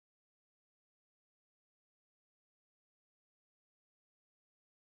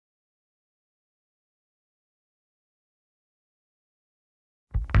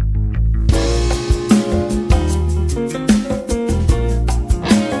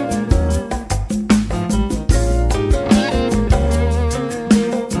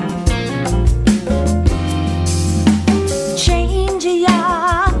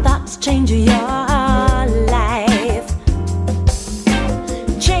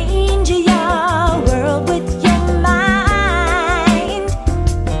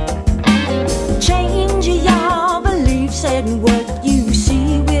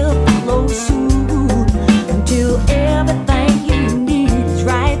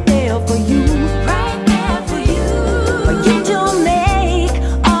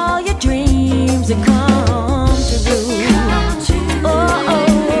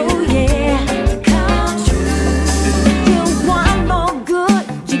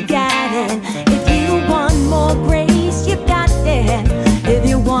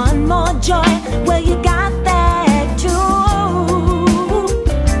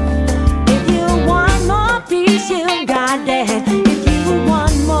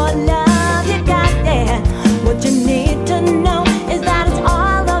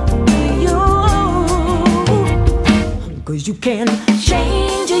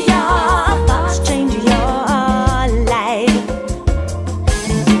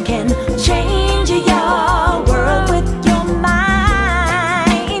can change your world with your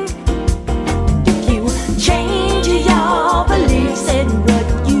mind. If you change your beliefs, and what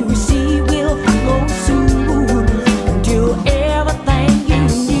you see will flow soon, until everything you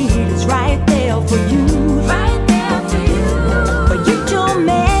need is right there for you. Right there for you. For you to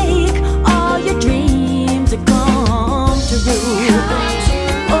make all your dreams come true.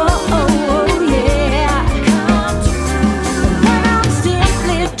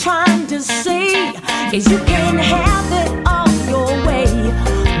 Is you can have it all your way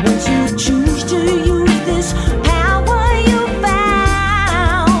once you choose to use this power you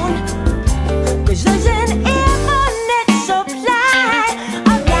found. 'Cause there's an infinite supply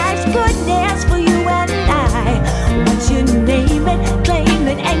of life's goodness for you and I. Once you name it, claim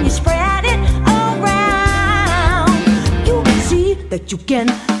it, and you spread it around, you will see that you can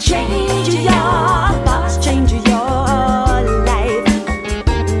change your thoughts, change your life.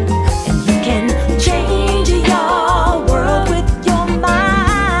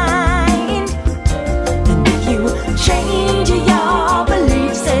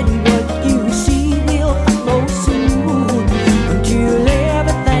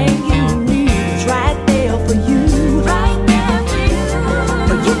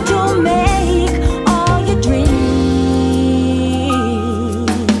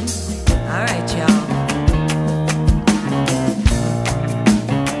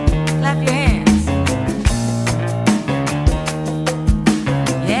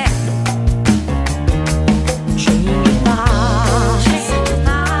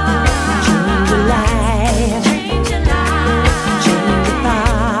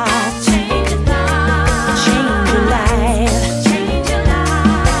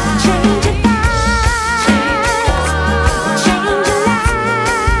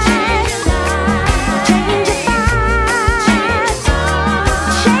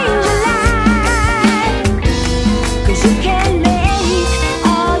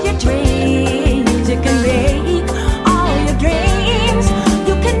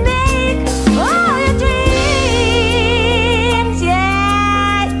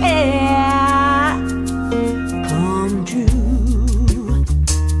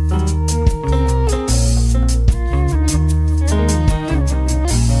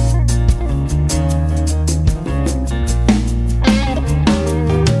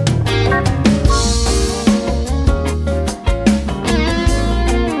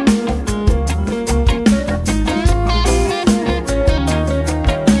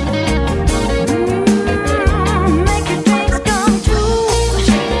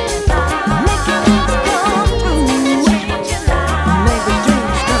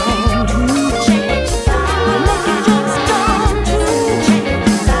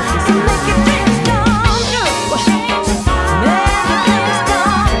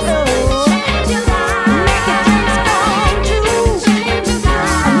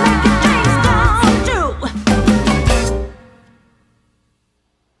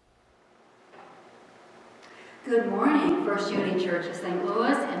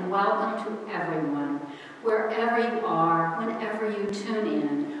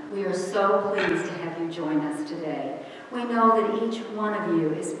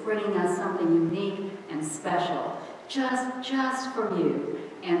 Just from you,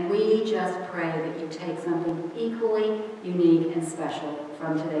 and we just pray that you take something equally unique and special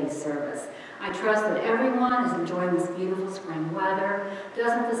from today's service. I trust that everyone is enjoying this beautiful spring weather.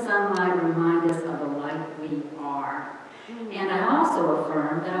 Doesn't the sunlight remind us of the light we are? And I also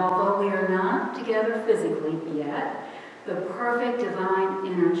affirm that although we are not together physically yet, the perfect divine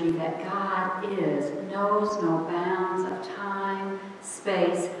energy that God is knows no bounds of time,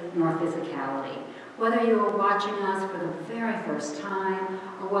 space, nor physicality. Whether you are watching us for the very first time,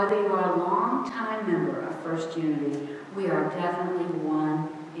 or whether you are a long-time member of First Unity, we are definitely one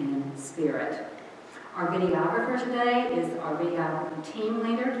in spirit. Our videographer today is our videography team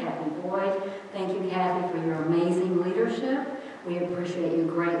leader, Kathy Boyd. Thank you, Kathy, for your amazing leadership. We appreciate you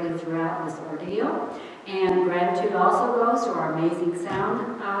greatly throughout this ordeal. And gratitude also goes to our amazing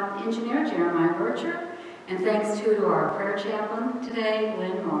sound engineer, Jeremiah Bircher. And thanks too to our prayer chaplain today,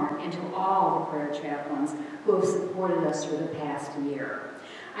 Lynn, and to all the prayer chaplains who have supported us through the past year.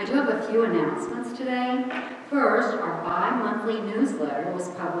 I do have a few announcements today. First, our bi-monthly newsletter was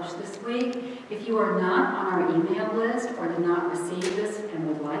published this week. If you are not on our email list or did not receive this and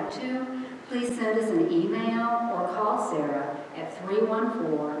would like to, please send us an email or call Sarah at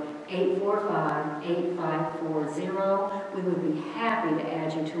 314-845-8540. We would be happy to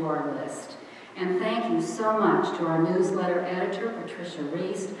add you to our list. And thank you so much to our newsletter editor, Patricia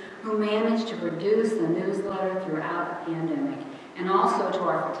Reist, who managed to produce the newsletter throughout the pandemic. and also to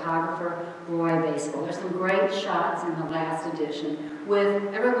our photographer, Roy Baseball. There's some great shots in the last edition with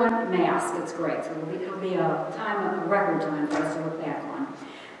everyone masked. It's great. So it'll be a record time for us to look back on.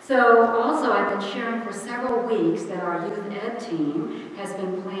 So also I've been sharing for several weeks that our youth ed team has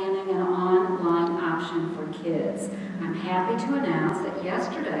been planning an online option for kids. I'm happy to announce that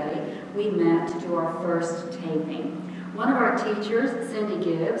yesterday we met to do our first taping. One of our teachers, Cindy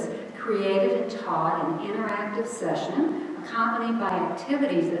Gibbs, created and taught an interactive session accompanied by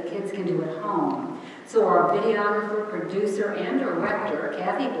activities that kids can do at home. So our videographer, producer, and director,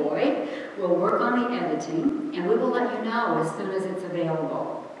 Kathy Boyd, will work on the editing, and we will let you know as soon as it's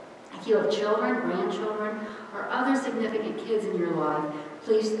available. If you have children, grandchildren, or other significant kids in your life,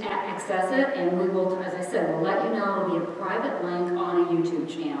 please access it, and we will, as I said, we'll let you know. It'll be a private link on a YouTube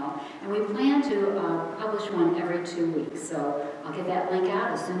channel. And we plan to publish one every 2 weeks, so I'll get that link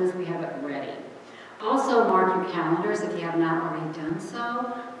out as soon as we have it ready. Also, mark your calendars, if you have not already done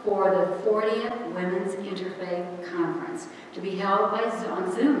so, for the 40th Women's Interfaith Conference, to be held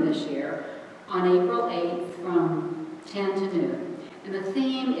on Zoom this year on April 8th from 10 to noon. And the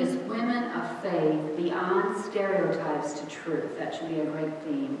theme is Women of Faith, Beyond Stereotypes to Truth. That should be a great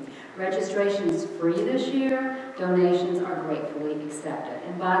theme. Registration is free this year. Donations are gratefully accepted.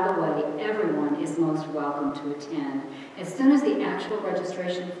 And by the way, everyone is most welcome to attend. As soon as the actual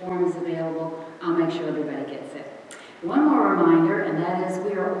registration form is available, I'll make sure everybody gets it. One more reminder, and that is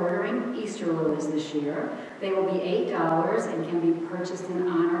we are ordering Easter lilies this year. They will be $8 and can be purchased in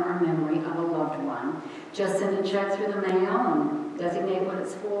honor or memory of a loved one. Just send a check through the mail and designate what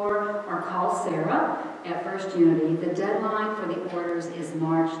it's for, or call Sarah at First Unity. The deadline for the orders is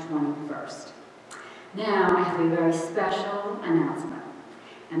March 21st. Now, I have a very special announcement,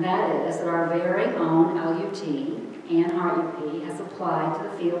 and that is that our very own LUT Anne Hartupee has applied to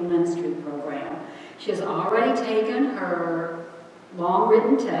the Field Ministry Program. She has already taken her long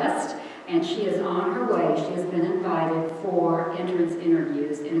written test, and she is on her way. She has been invited for entrance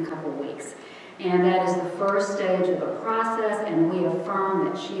interviews in a couple weeks. And that is the first stage of the process, and we affirm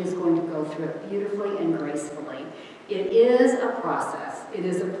that she is going to go through it beautifully and gracefully. It is a process. It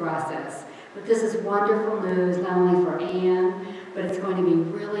is a process. But this is wonderful news, not only for Anne, but it's going to be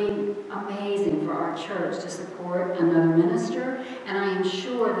really amazing for our church to support another minister, and I am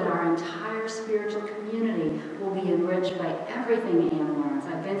sure that our entire spiritual community will be enriched by everything Anne learns.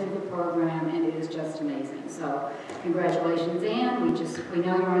 I've been through the program, and it is just amazing. So congratulations, Anne. We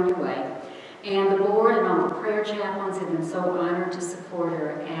know you're on your way. And the board and all the prayer chaplains have been so honored to support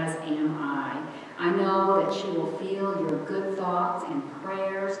her, as am I. I know that she will feel your good thoughts and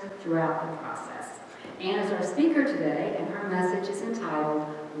prayers throughout the process. Anne is our speaker today, and her message is entitled,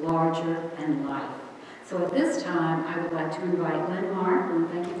 Larger Than Life. So at this time, I would like to invite Lynn, and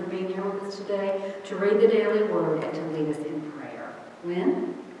thank you for being here with us today, to read the daily word and to lead us in prayer.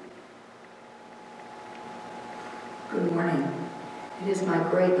 Lynn? Good morning. It is my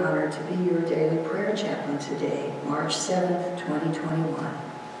great honor to be your daily prayer chaplain today, March 7th, 2021.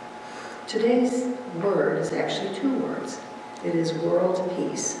 Today's word is actually 2 words. It is world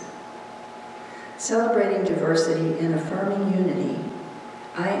peace. Celebrating diversity and affirming unity,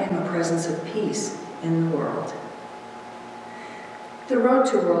 I am a presence of peace in the world. The road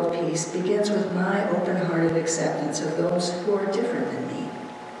to world peace begins with my open-hearted acceptance of those who are different than me.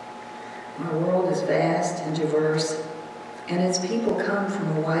 Our world is vast and diverse, and its people come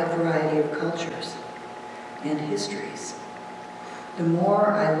from a wide variety of cultures and histories. The more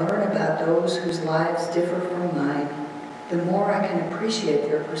I learn about those whose lives differ from mine, the more I can appreciate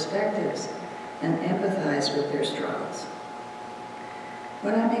their perspectives and empathize with their struggles.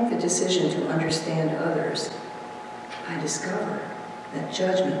 When I make the decision to understand others, I discover that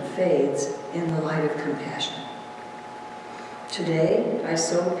judgment fades in the light of compassion. Today, I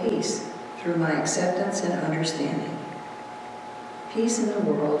sow peace through my acceptance and understanding. Peace in the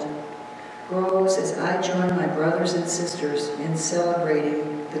world grows as I join my brothers and sisters in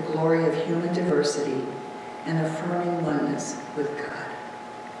celebrating the glory of human diversity and affirming oneness with God.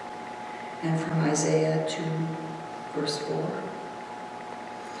 And from Isaiah 2, verse 4.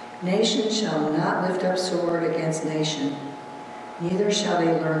 Nation shall not lift up sword against nation, neither shall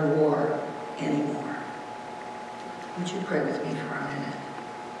they learn war anymore. Would you pray with me for a minute?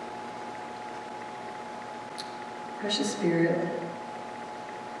 Precious Spirit,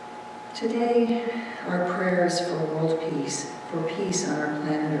 today our prayer is for world peace, for peace on our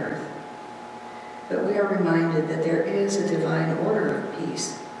planet Earth. But we are reminded that there is a divine order of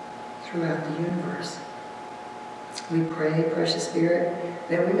peace throughout the universe. We pray, precious Spirit,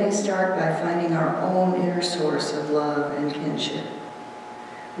 that we may start by finding our own inner source of love and kinship.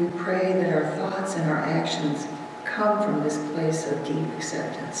 We pray that our thoughts and our actions come from this place of deep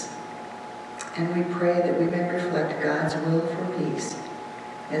acceptance. And we pray that we may reflect God's will for peace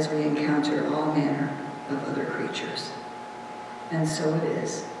as we encounter all manner of other creatures. And so it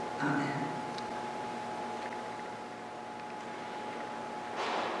is. Amen.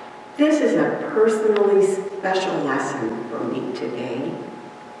 This is a personally special lesson for me today.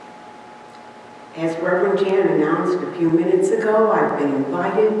 As Reverend Jan announced a few minutes ago, I've been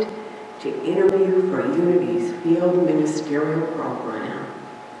invited to interview for Unity's Field Ministerial Program.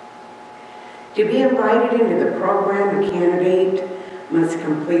 To be invited into the program, a candidate must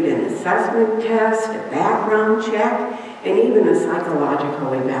complete an assessment test, a background check, and even a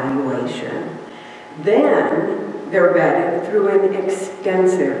psychological evaluation. Then they're vetted through an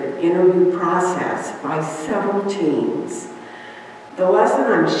extensive interview process by several teams. The lesson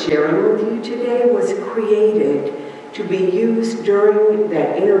I'm sharing with you today was created to be used during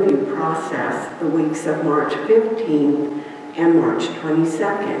that interview process the weeks of March 15th and March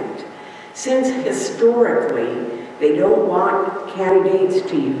 22nd. Since historically they don't want candidates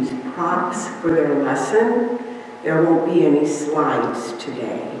to use props for their lesson, there won't be any slides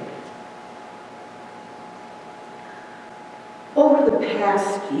today. Over the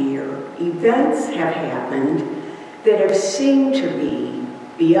past year, events have happened that have seemed to be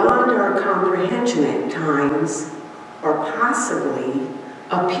beyond our comprehension at times, or possibly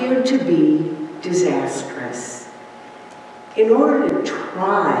appeared to be disastrous. In order to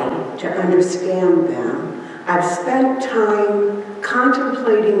try to understand them, I've spent time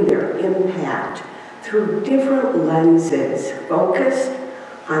contemplating their impact through different lenses focused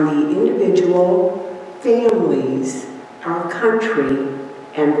on the individual, families, our country,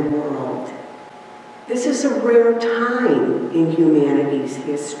 and the world. This is a rare time in humanity's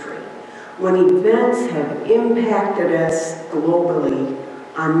history when events have impacted us globally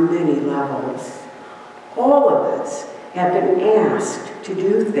on many levels. All of us have been asked to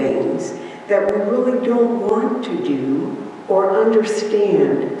do things that we really don't want to do or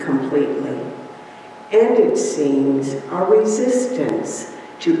understand completely. And it seems our resistance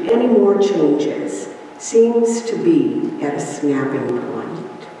to any more changes seems to be at a snapping point.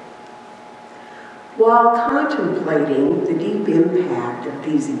 While contemplating the deep impact of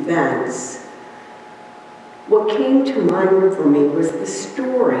these events, what came to mind for me was the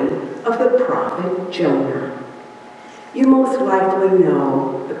story of the prophet Jonah. You most likely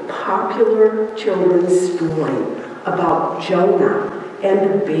know the popular children's story about Jonah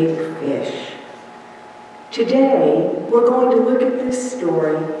and the big fish. Today, we're going to look at this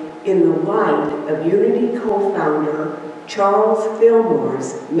story in the light of Unity co-founder Charles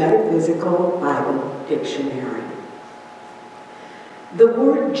Fillmore's Metaphysical Bible Dictionary. The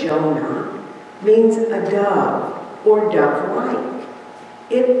word Jonah means a dove or dove-like.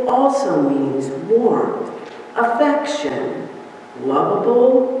 It also means warmth, affection,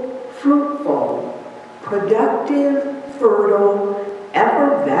 lovable, fruitful, productive, fertile,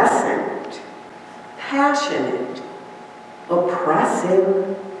 effervescent, passionate,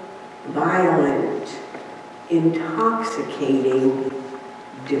 oppressive, violent, intoxicating,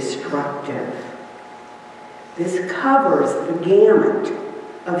 destructive. This covers the gamut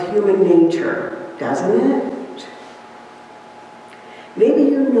of human nature, doesn't it? Maybe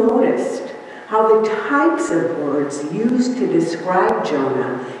you noticed how the types of words used to describe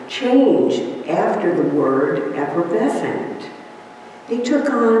Jonah changed after the word effervescent. They took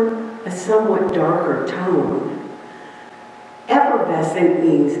on a somewhat darker tone. Effervescent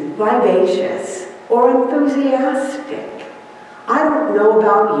means vivacious or enthusiastic. I don't know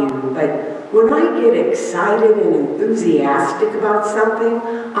about you, but when I get excited and enthusiastic about something,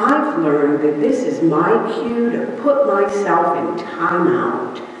 I've learned that this is my cue to put myself in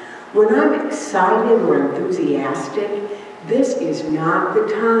timeout. When I'm excited or enthusiastic, this is not the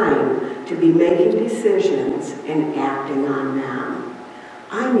time to be making decisions and acting on them.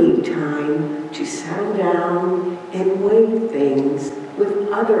 I need time to settle down and weigh things with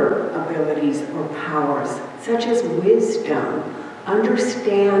other abilities or powers, such as wisdom,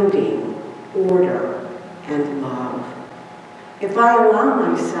 understanding, order, and love. If I allow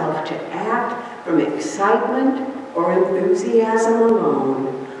myself to act from excitement or enthusiasm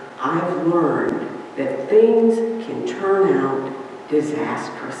alone, I've learned that things can turn out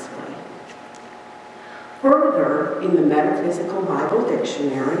disastrously. Further, in the Metaphysical Bible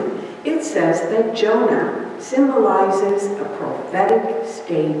Dictionary, it says that Jonah symbolizes a prophetic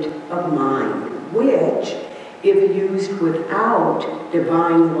state of mind, which, if used without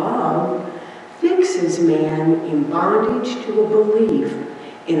divine love, fixes man in bondage to a belief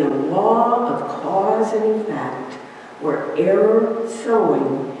in a law of cause and effect, where error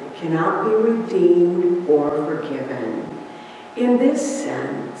sowing cannot be redeemed or forgiven. In this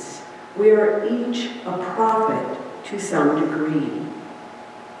sense, we are each a prophet to some degree.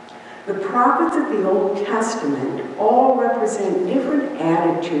 The prophets of the Old Testament all represent different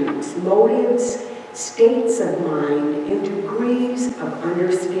attitudes, motives, states of mind, and degrees of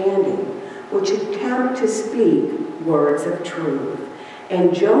understanding, which attempt to speak words of truth.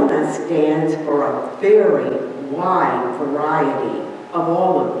 And Jonah stands for a very wide variety of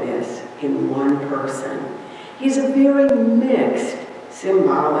all of this in one person. He's a very mixed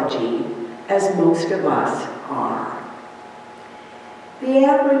symbology, as most of us are. The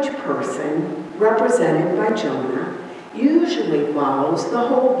average person, represented by Jonah, usually follows the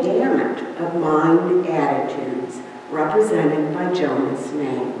whole gamut of mind attitudes represented by Jonah's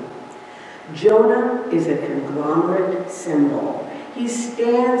name. Jonah is a conglomerate symbol. He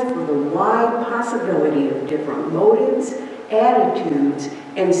stands for the wide possibility of different motives, attitudes,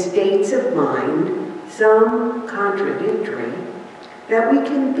 and states of mind, some contradictory, that we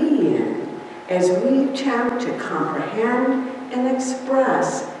can be in as we attempt to comprehend and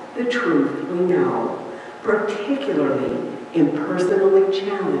express the truth we know, particularly in personally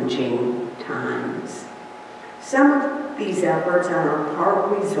challenging times. Some of these efforts on our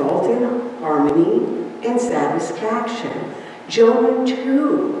part result in harmony and satisfaction. Jonah,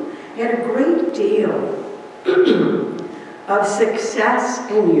 too, had a great deal of success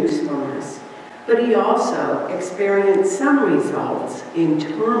and usefulness, but he also experienced some results in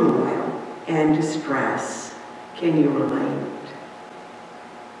turmoil and distress. Can you relate?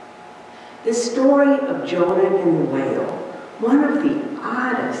 The story of Jonah and the whale, one of the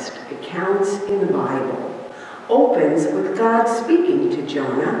oddest accounts in the Bible, opens with God speaking to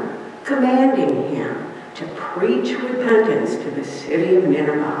Jonah, commanding him to preach repentance to the city of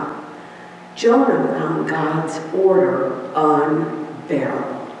Nineveh. Jonah found God's order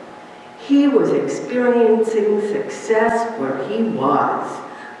unbearable. He was experiencing success where he was,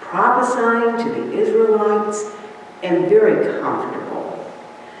 prophesying to the Israelites, and very comfortable.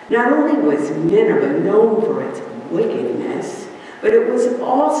 Not only was Nineveh known for its wickedness, but it was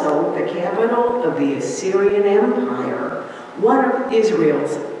also the capital of the Assyrian Empire, one of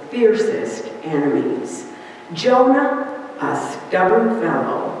Israel's fiercest enemies. Jonah, a stubborn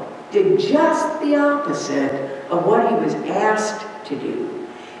fellow, did just the opposite of what he was asked to do.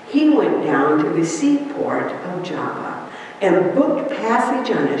 He went down to the seaport of Joppa and booked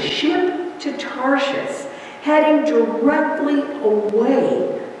passage on a ship to Tarshish, heading directly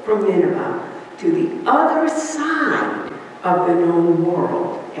away from Nineveh to the other side of the known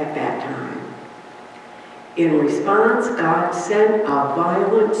world at that time. In response, God sent a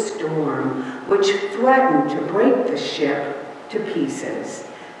violent storm which threatened to break the ship to pieces.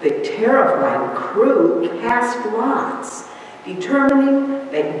 The terrified crew cast lots, determining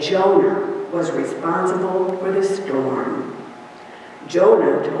that Jonah was responsible for the storm.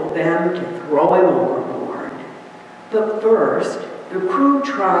 Jonah told them to throw him overboard. But first, the crew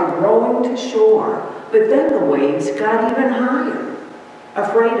tried rowing to shore, but then the waves got even higher.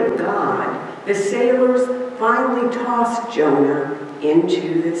 Afraid of God, the sailors finally tossed Jonah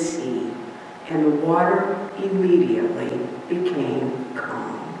into the sea, and the water immediately became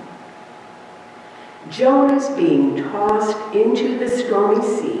calm. Jonah's being tossed into the stormy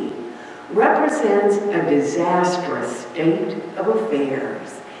sea represents a disastrous state of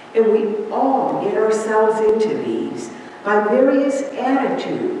affairs, and we all get ourselves into these by various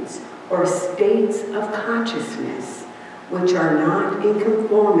attitudes or states of consciousness which are not in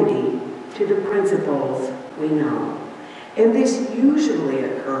conformity to the principles we know. And this usually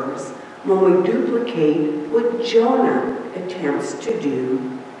occurs when we duplicate what Jonah attempts to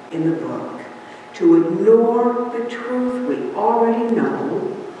do in the book, to ignore the truth we already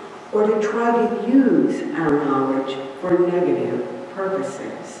know, or to try to use our knowledge for negative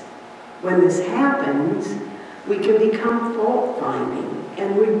purposes. When this happens, we can become fault-finding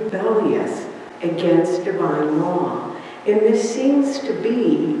and rebellious against divine law. And this seems to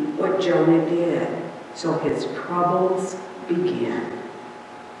be what Jonah did, so his troubles begin.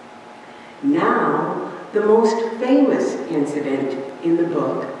 Now, the most famous incident in the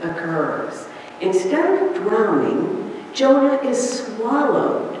book occurs. Instead of drowning, Jonah is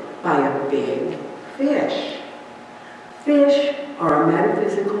swallowed by a big fish. Fish are a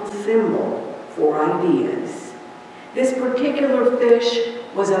metaphysical symbol for ideas. This particular fish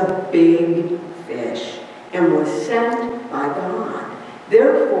was a big fish and was sent by God.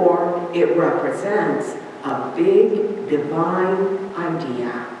 Therefore, it represents a big divine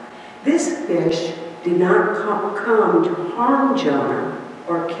idea. This fish did not come to harm Jonah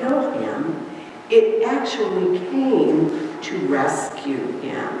or kill him. It actually came to rescue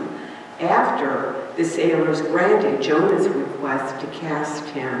him, after the sailors granted Jonah's request to cast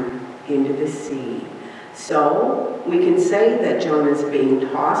him into the sea. So we can say that Jonah's being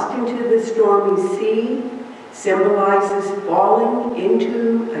tossed into the stormy sea symbolizes falling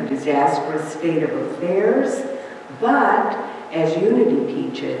into a disastrous state of affairs, but as Unity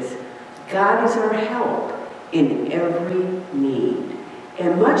teaches, God is our help in every need.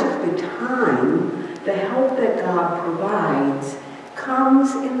 And much of the time, the help that God provides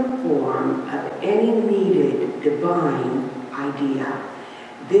comes in the form of any needed divine idea.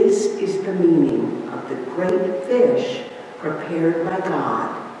 This is the meaning of the great fish prepared by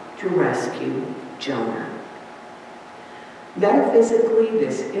God to rescue Jonah. Metaphysically,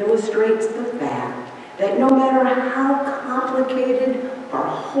 this illustrates the fact that no matter how complicated or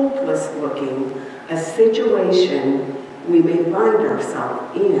hopeless looking a situation we may find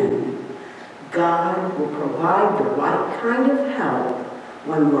ourselves in, God will provide the right kind of help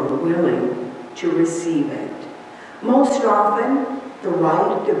when we're willing to receive it. Most often, the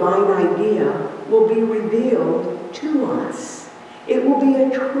right divine idea will be revealed to us. It will be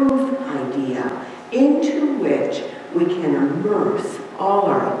a truth idea into which we can immerse all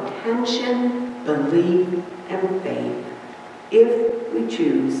our attention, belief, and faith, if we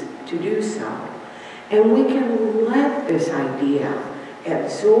choose to do so. And we can let this idea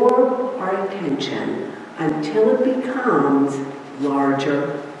absorb our attention until it becomes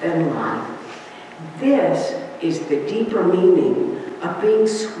larger than life. This is the deeper meaning of being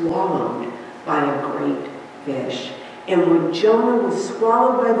swallowed by a great fish. And when Jonah was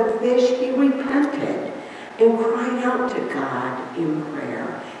swallowed by the fish, he repented and cried out to God in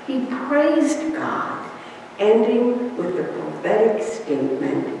prayer. He praised God, ending with the prophetic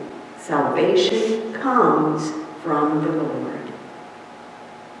statement, "Salvation comes from the Lord."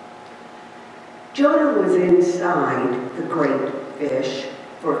 Jonah was inside the great fish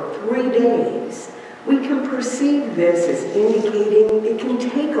for 3 days. We can perceive this as indicating it can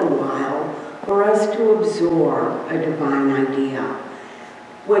take a while for us to absorb a divine idea.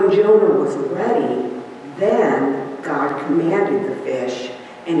 When Jonah was ready, then God commanded the fish,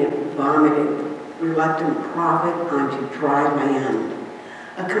 and it vomited the reluctant prophet onto dry land.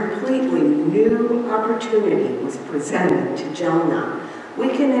 A completely new opportunity was presented to Jonah. We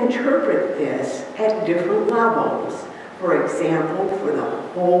can interpret this at different levels. For example, for the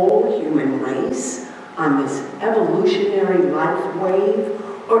whole human race on this evolutionary life wave,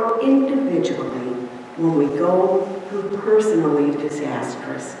 or individually when we go through personally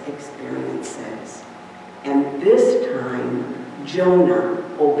disastrous experiences. And this time, Jonah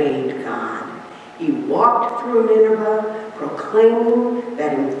obeyed God. He walked through Nineveh, proclaiming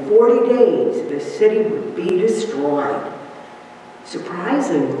that in 40 days the city would be destroyed.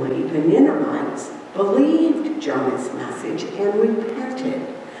 Surprisingly, the Ninevites believed Jonah's message and repented,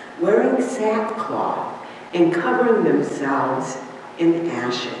 wearing sackcloth and covering themselves in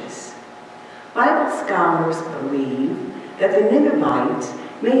ashes. Bible scholars believe that the Ninevites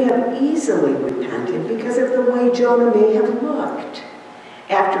may have easily repented because of the way Jonah may have looked.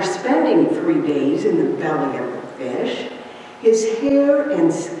 After spending 3 days in the belly of the fish, his hair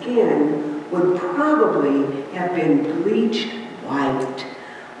and skin would probably have been bleached white,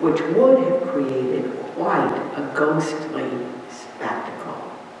 which would have created quite a ghostly spectacle.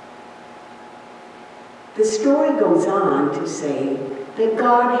 The story goes on to say that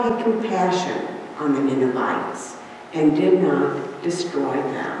God had compassion on the Ninevites and did not destroy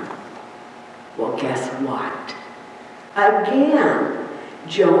them. Well, guess what? Again,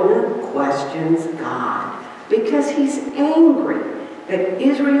 Jonah questions God because he's angry that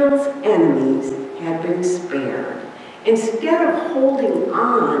Israel's enemies had been spared. Instead of holding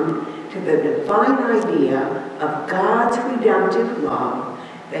on to the divine idea of God's redemptive love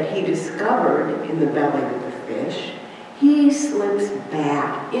that he discovered in the belly of the fish, he slips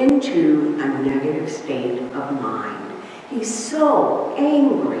back into a negative state of mind. He's so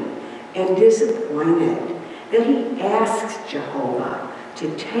angry and disappointed that he asks Jehovah to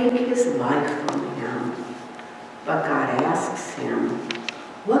take his life from him. But God asks him,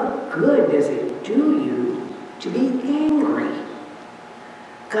 "What good does it do you to be angry?"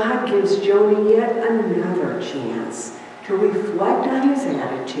 God gives Jonah yet another chance to reflect on his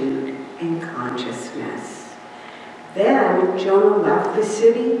attitude and consciousness. Then Jonah left the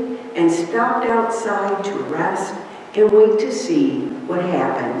city and stopped outside to rest and wait to see what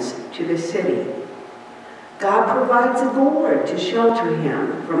happens to the city. God provides a gourd to shelter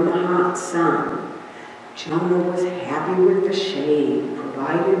him from the hot sun. Jonah was happy with the shade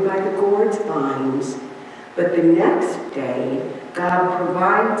provided by the gourd's vines, but the next day God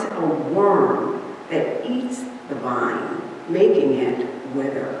provides a worm that eats the vine, making it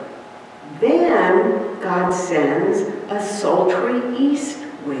wither. Then God sends a sultry east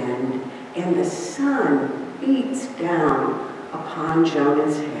wind, and the sun beats down upon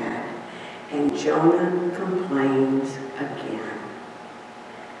Jonah's head, and Jonah complains again.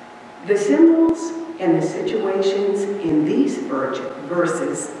 The symbols and the situations in these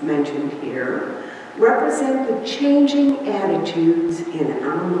verses mentioned here represent the changing attitudes in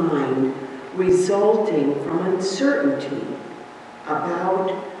our mind resulting from uncertainty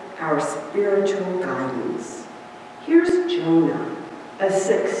about our spiritual guidance. Here's Jonah, a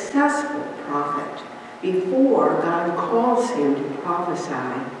successful prophet, before God calls him to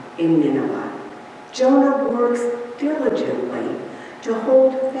prophesy in Nineveh. Jonah works diligently to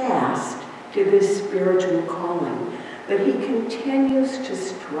hold fast to this spiritual calling, but he continues to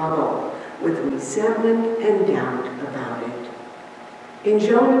struggle with resentment and doubt about it. In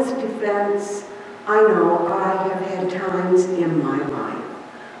Jonah's defense, I know I have had times in my life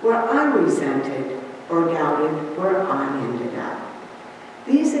where I resented or doubted where I ended up.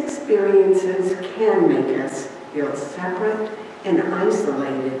 These experiences can make us feel separate and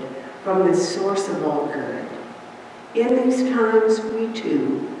isolated from the source of all good. In these times, we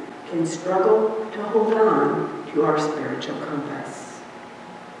too can struggle to hold on to our spiritual compass.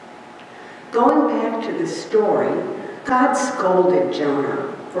 Going back to the story, God scolded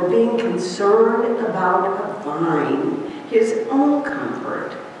Jonah for being concerned about a vine, his own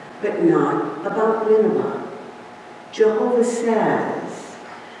comfort, but not about Nineveh. Jehovah says,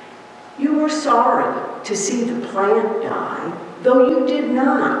 "You were sorry to see the plant die, though you did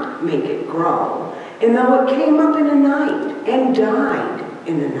not make it grow, and though it came up in a night and died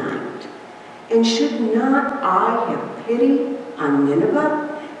in a night. And should not I have pity on Nineveh,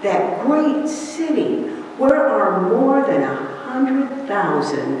 that great city where are more than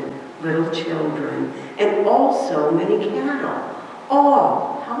 100,000 little children, and also many cattle,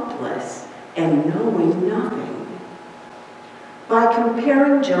 all helpless and knowing nothing?" By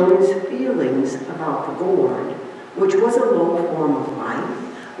comparing Jonah's feelings about the gourd, which was a low form of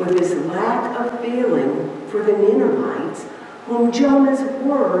life, with his lack of feeling for the Ninevites, whom Jonah's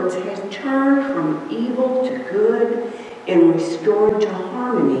words had turned from evil to good and restored to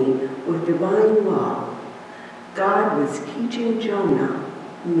harmony with divine love, God was teaching Jonah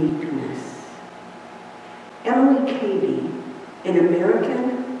meekness. Emily Cady, an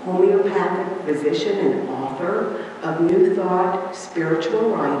American homeopathic physician and author of New Thought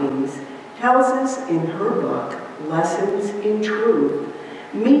Spiritual Writings, tells us in her book, Lessons in Truth,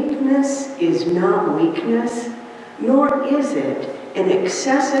 meekness is not weakness, nor is it an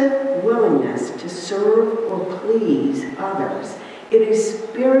excessive willingness to serve or please others. It is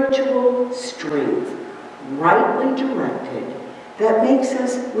spiritual strength, rightly directed, that makes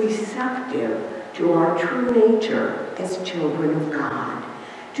us receptive to our true nature as children of God.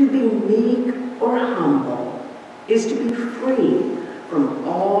 To be meek or humble is to be free from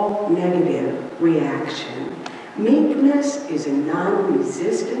all negative reaction. Meekness is a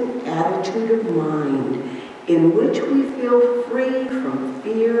non-resistant attitude of mind in which we feel free from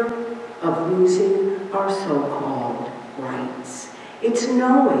fear of losing our so-called rights. It's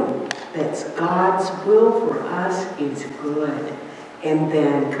knowing that God's will for us is good and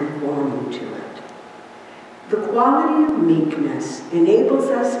then conforming to it. The quality of meekness enables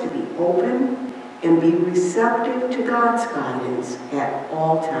us to be open and be receptive to God's guidance at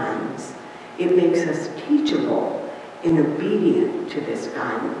all times. It makes us teachable and obedient to this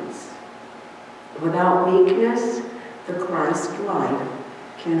guidance. Without meekness, the Christ life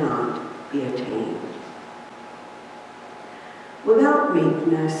cannot be attained. Without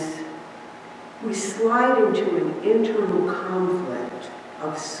meekness, we slide into an internal conflict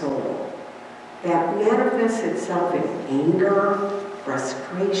of soul that manifests itself in anger,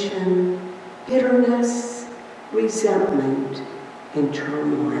 frustration, bitterness, resentment, and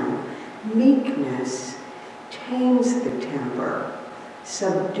turmoil. Meekness tames the temper,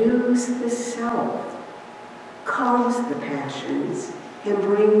 subdues the self, calms the passions, and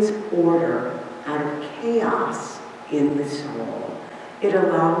brings order out of chaos in the soul. It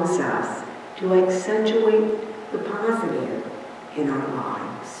allows us to accentuate the positive in our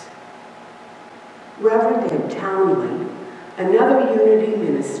lives. Reverend Ed Townley, another Unity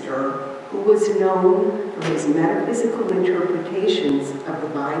minister who was known for his metaphysical interpretations of the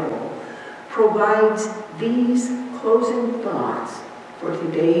Bible, provides these closing thoughts for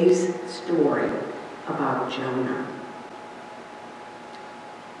today's story about Jonah.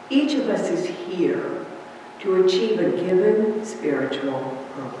 Each of us is here to achieve a given spiritual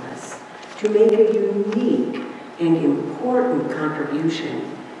purpose, to make a unique and important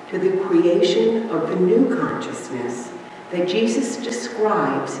contribution to the creation of the new consciousness that Jesus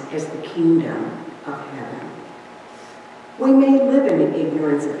describes as the kingdom of heaven. We may live in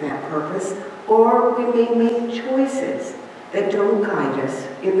ignorance of that purpose, or we may make choices that don't guide us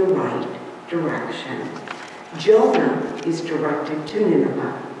in the right direction. Jonah is directed to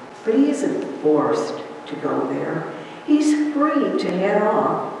Nineveh, but he isn't forced to go there. He's free to head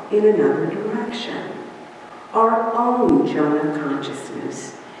off in another direction. Our own Jonah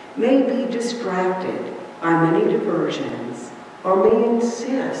consciousness may be distracted by many diversions, or may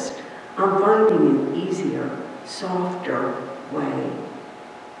insist on finding an easier, softer way.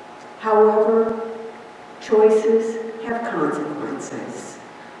 However, choices have consequences.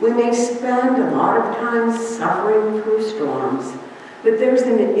 We may spend a lot of time suffering through storms, but there's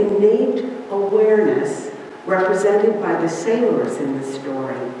an innate awareness represented by the sailors in the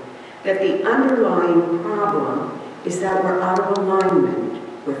story that the underlying problem is that we're out of alignment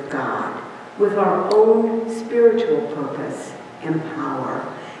with God, with our own spiritual purpose and power.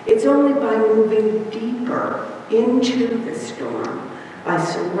 It's only by moving deeper into the storm, by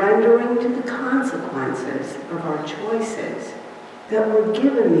surrendering to the consequences of our choices, that we're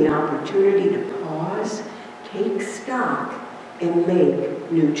given the opportunity to pause, take stock, and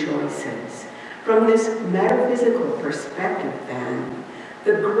make new choices. From this metaphysical perspective, then,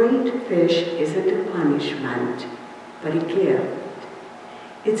 the great fish isn't a punishment, but a gift.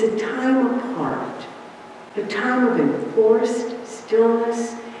 It's a time apart, a time of enforced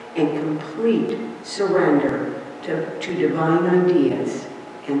stillness and complete surrender to divine ideas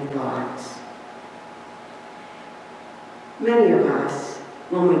and thoughts. Many of us,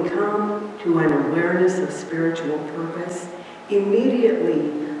 when we come to an awareness of spiritual purpose,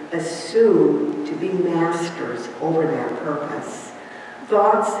 immediately assume to be masters over that purpose.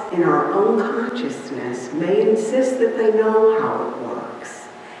 Thoughts in our own consciousness may insist that they know how it works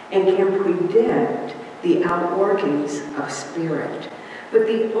and can predict the outworkings of spirit. But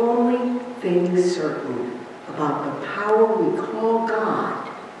the only thing certain about the power we call God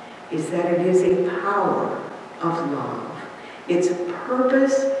is that it is a power of love. Its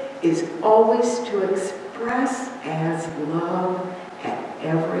purpose is always to express as love at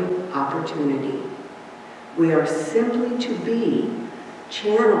every opportunity. We are simply to be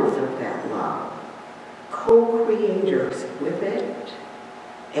channels of that love, co-creators with it,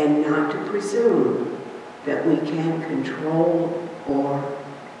 and not to presume that we can control or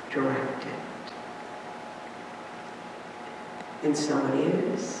direct it. And so it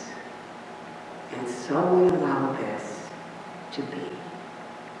is, and so we allow this to be.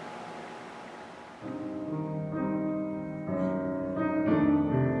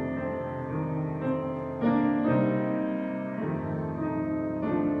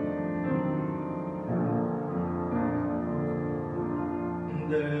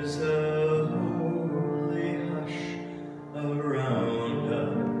 There's a holy hush around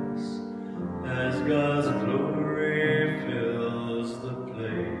us as God's glory fills the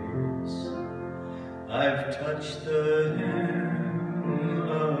place. I've touched the hem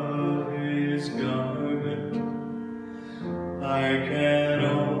of His garment. I can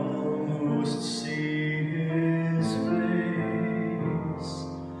almost see His face,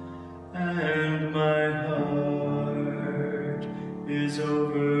 and my heart is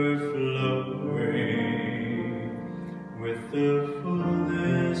overflowing with the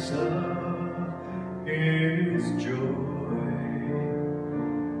fullness of His joy.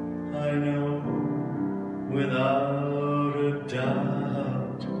 I know without a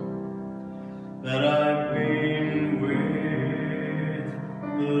doubt that I've been with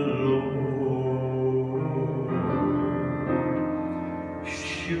the Lord.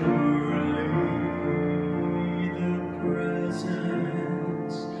 Surely the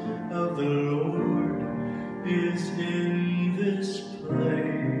presence of the Lord is in this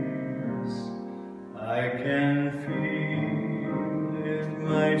place. I can feel His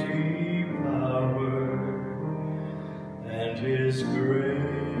mighty power and His grace.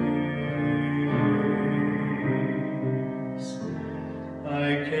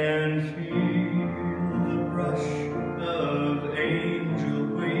 I can feel the brush of angel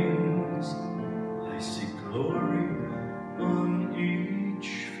wings. I see glory on each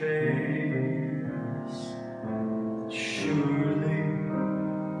face. Surely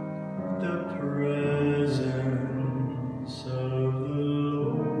the presence of the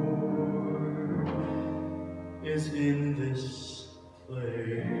Lord is in this place.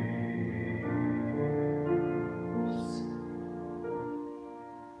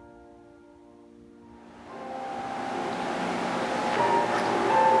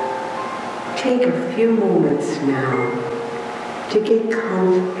 Take a few moments now to get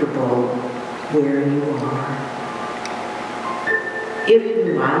comfortable where you are. If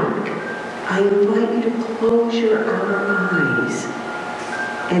you like, I invite you to close your outer eyes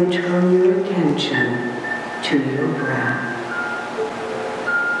and turn your attention to your breath.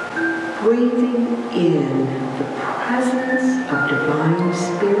 Breathing in the presence of Divine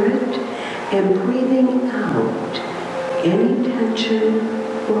Spirit and breathing out any tension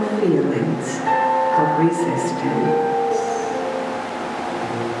or feelings of resistance.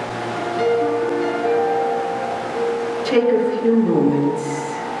 Take a few moments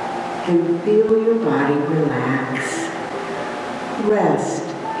and feel your body relax. Rest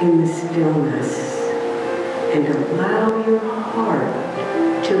in the stillness and allow your heart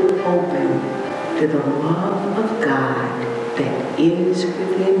to open to the love of God that is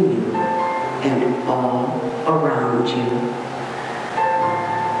within you and all around you.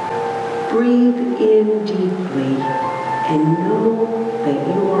 Breathe in deeply and know that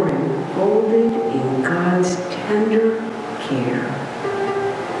you are enfolded in God's tender care.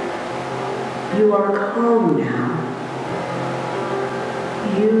 You are calm now.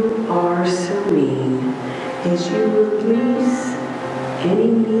 You are serene as you release any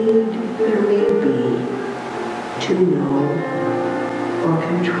need there may be to know or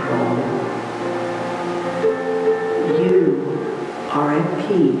control. You are at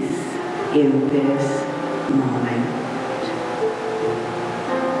peace in this moment.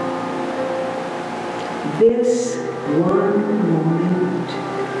 This one moment,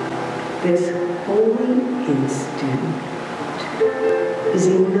 this holy instant, is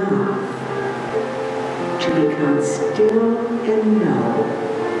enough to become still and know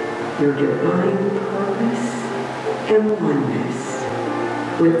your divine purpose and oneness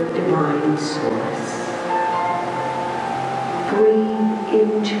with Divine Source. Breathe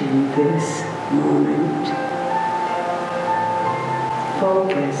into this moment.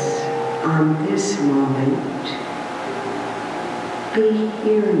 Focus on this moment. Be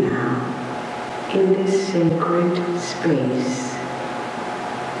here now in this sacred space.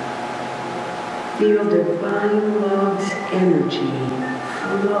 Feel Divine Love's energy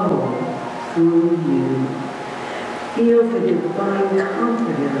flow through you. Feel the Divine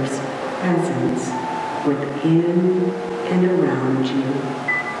Comforter's presence within and around you.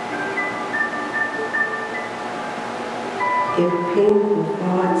 If painful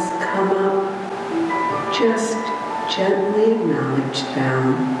thoughts come up, just gently acknowledge them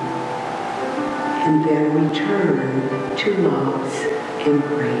and then return to love's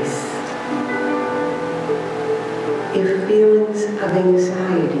embrace. If feelings of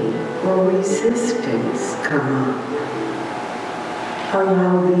anxiety or resistance come up,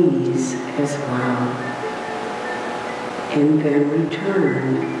 allow these as well, and then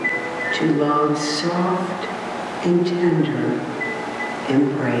return to love's soft and tender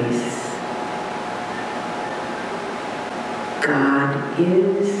embrace. God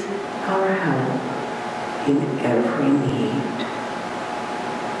is our help in every need.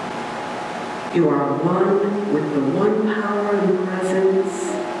 You are one with the one power and presence.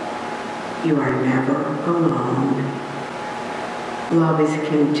 You are never alone. Love is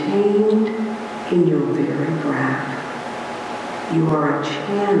contained in your very breath. You are a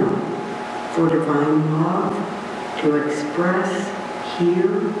channel for divine love to express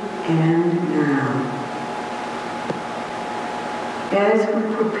here and now. As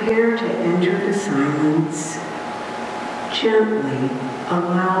we prepare to enter the silence, gently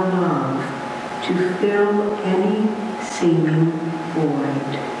allow love to fill any seeming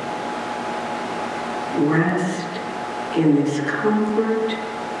void. Rest in this comfort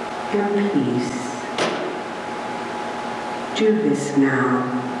and peace. Do this now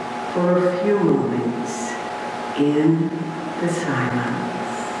for a few moments in the silence.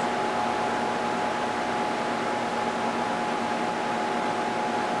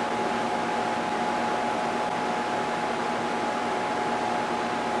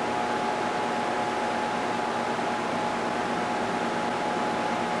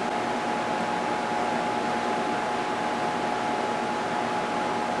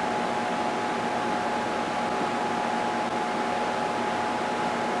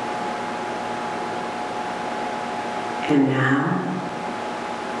 And now,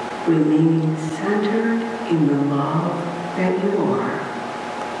 remaining centered in the love that you are,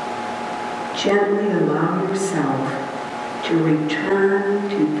 gently allow yourself to return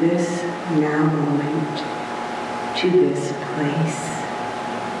to this now moment, to this place.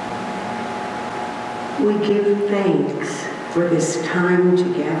 We give thanks for this time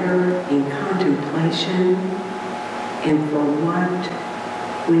together in contemplation and for what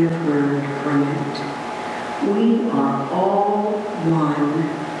we have learned from it. We are all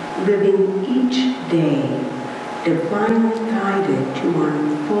one, living each day divinely guided to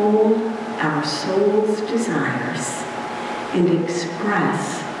unfold our soul's desires and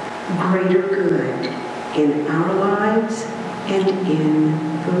express greater good in our lives and in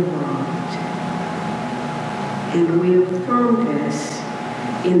the world. And we affirm this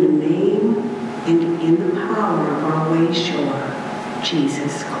in the name and in the power of our Wayshore,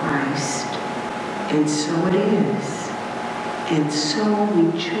 Jesus Christ. And so it is. And so we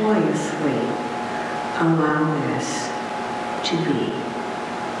joyously allow this to be.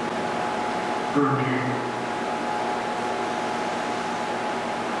 Amen.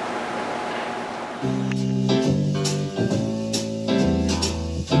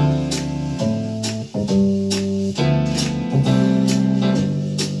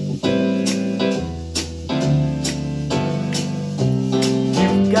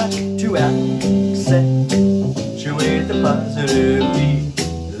 You've got to accentuate the positive,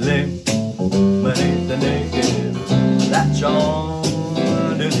 eliminate the negative, latch on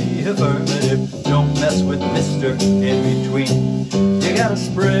to the affirmative, don't mess with Mr. In Between. You gotta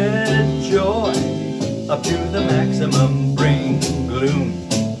spread joy up to the maximum, bring gloom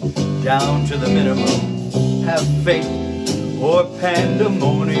down to the minimum, have faith or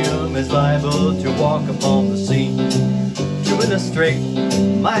pandemonium is liable to walk upon the scene. To illustrate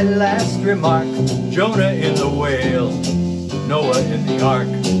my last remark, Jonah in the whale, Noah in the ark.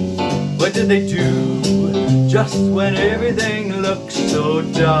 What did they do just when everything looked so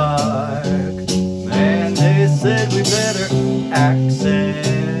dark? Man, they said we better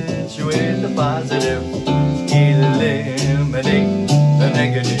accentuate the positive, eliminate the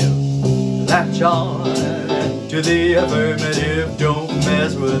negative, latch on to the affirmative, don't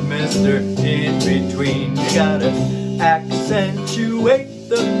mess with Mr. In Between. You gotta accentuate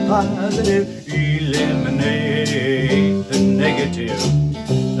the positive, eliminate the negative,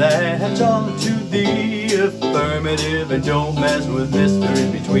 latch on to the affirmative, and don't mess with Mr.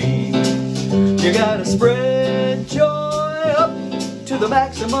 In Between. You gotta spread joy up to the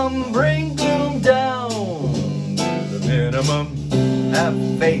maximum, bring gloom down to the minimum, have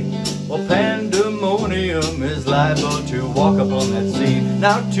faith or pandemonium is liable to walk upon that scene.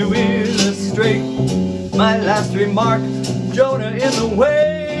 Now to illustrate my last remark, Jonah in the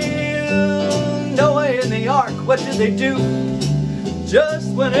whale, Noah in the ark. What did they do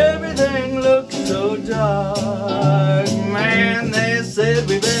just when everything looked so dark? Man, they said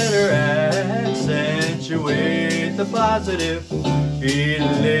we better accentuate the positive,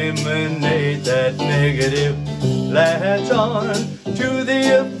 eliminate that negative, latch on to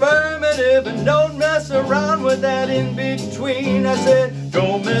the affirmative, and don't mess around with that in between. I said,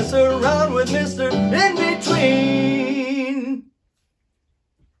 don't mess around with Mr. In Between.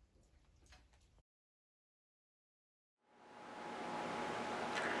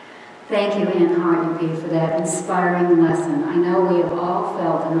 Thank you, Anne Hartupee, for that inspiring lesson. I know we have all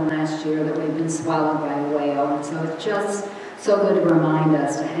felt in the last year that we've been swallowed by a whale, and so it's just so good to remind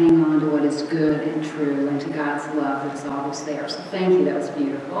us to hang on to what is good and true and to God's love that is always there. So thank you, that was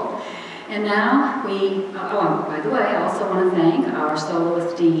beautiful. And now by the way, I also want to thank our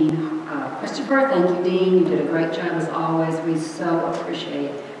soloist, Dean Christopher. Thank you, Dean. You did a great job as always. We so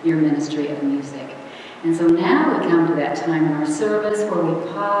appreciate your ministry of music. And so now we come to that time in our service where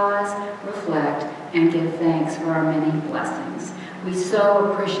we pause, reflect, and give thanks for our many blessings. We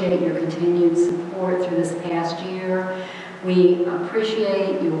so appreciate your continued support through this past year. We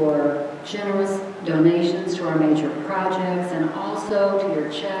appreciate your generous donations to our major projects and also to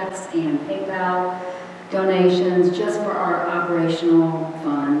your checks and PayPal donations just for our operational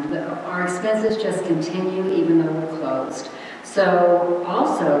fund. Our expenses just continue even though we're closed. So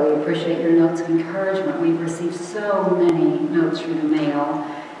also we appreciate your notes of encouragement. We've received so many notes through the mail,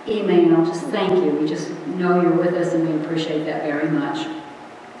 email, just thank you. We just know you're with us and we appreciate that very much.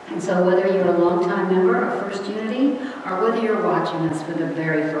 And so whether you're a longtime member of First Unity or whether you're watching us for the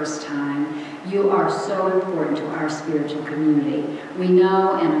very first time, you are so important to our spiritual community. We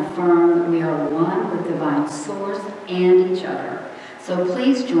know and affirm that we are one with divine source and each other. So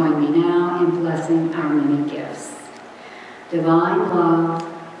please join me now in blessing our many gifts. Divine love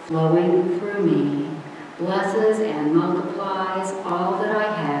flowing through me blesses and multiplies all that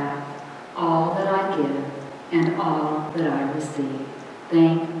I have, all that I give, and all that I receive.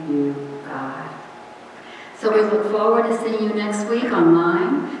 Thank you, God. So we look forward to seeing you next week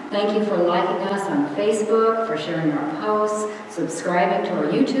online. Thank you for liking us on Facebook, for sharing our posts, subscribing to our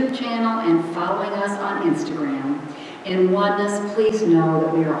YouTube channel, and following us on Instagram. In oneness, please know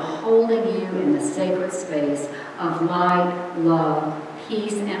that we are holding you in the sacred space of light, love,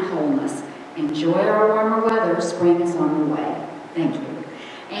 peace, and wholeness. Enjoy our warmer weather. Spring is on the way. Thank you.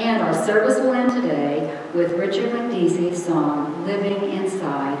 And our service will end today with Richard Mekdeci's song, Living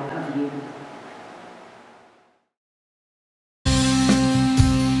Inside of You.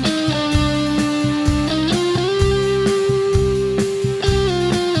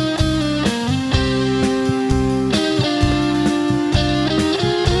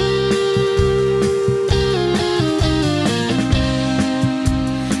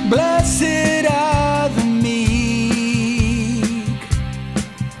 Blessed are the meek,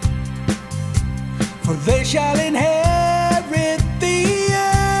 for they shall inherit the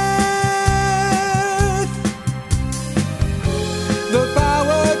earth. The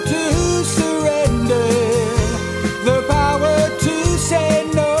power to surrender, the power to say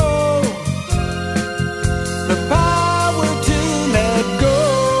no, the power to let go.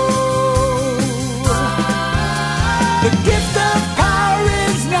 The gift of power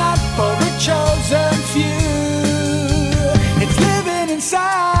is not for a chosen few. It's living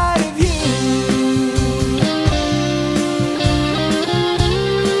inside of you.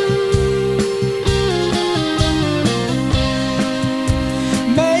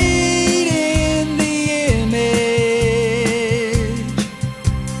 Made in the image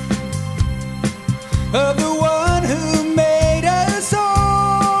of the one who made us all.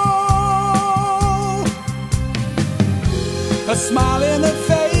 A smile in the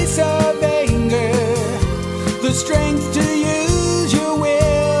face of anger, the strength to use your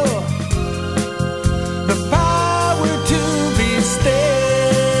will, the power to be still.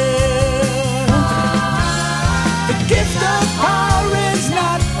 The gift of power is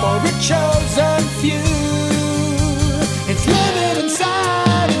not for a chosen few. It's living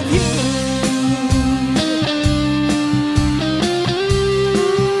inside of you.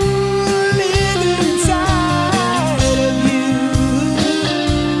 Living inside of you.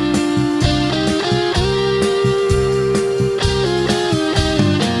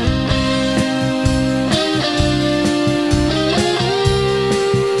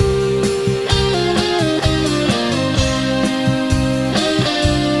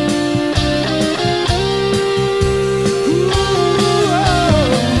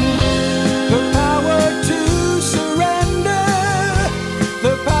 The power to surrender,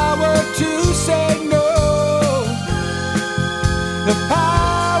 the power to say no, the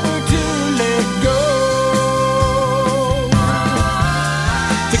power to let go.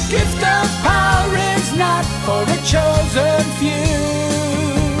 The gift of power is not for a chosen few.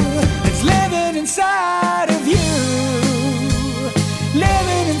 It's living inside of you,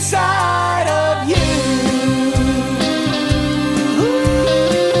 living inside.